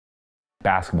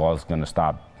Basketball is going to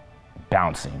stop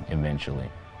bouncing eventually.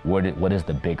 What is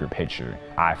the bigger picture?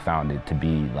 I found it to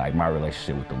be like my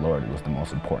relationship with the Lord was the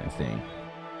most important thing.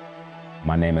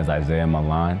 My name is Isaiah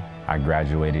Milan. I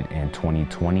graduated in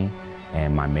 2020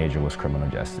 and my major was criminal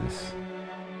justice.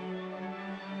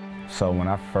 So when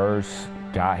I first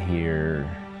got here,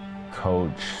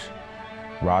 Coach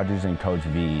Rogers and Coach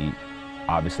V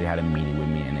obviously had a meeting with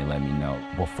me and they let me know,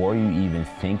 before you even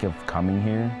think of coming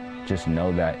here, just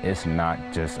know that it's not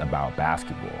just about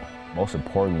basketball. Most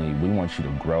importantly, we want you to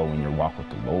grow in your walk with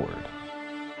the Lord.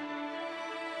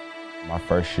 My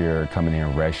first year coming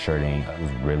in redshirting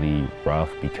was really rough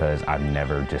because I've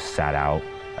never just sat out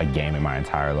a game in my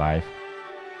entire life.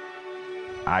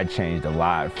 I changed a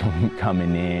lot from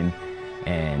coming in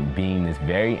and being this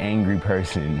very angry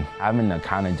person, having to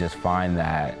kind of just find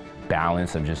that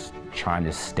balance of just trying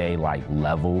to stay like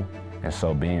level. And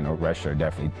so being a redshirt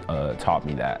definitely taught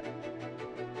me that.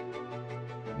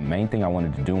 The main thing I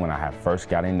wanted to do when I had first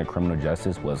got into criminal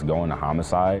justice was go into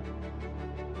homicide.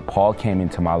 Paul came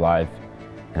into my life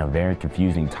in a very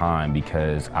confusing time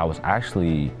because I was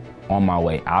actually on my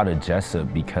way out of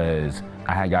Jessup because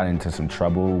I had got into some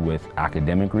trouble with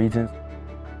academic reasons.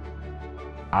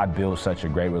 I built such a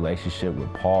great relationship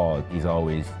with Paul. He's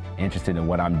always interested in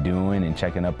what I'm doing and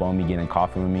checking up on me, getting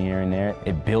coffee with me here and there.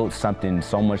 It built something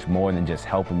so much more than just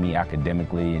helping me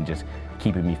academically and just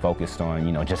keeping me focused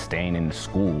on, just staying in the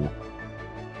school.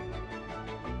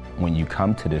 When you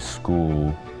come to this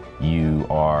school, you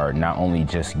are not only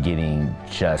just getting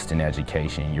just an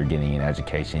education, you're getting an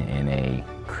education in a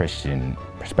Christian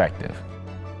perspective.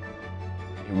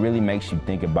 It really makes you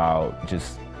think about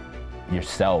just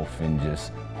yourself and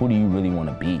just who do you really want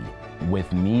to be.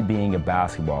 With me being a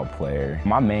basketball player,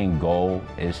 my main goal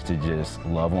is to just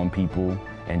love on people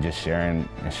and just sharing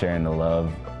the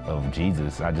love of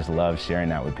Jesus. I just love sharing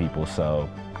that with people, so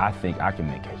I think I can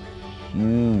make a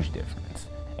huge difference.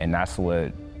 And that's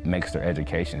what makes their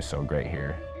education so great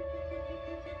here.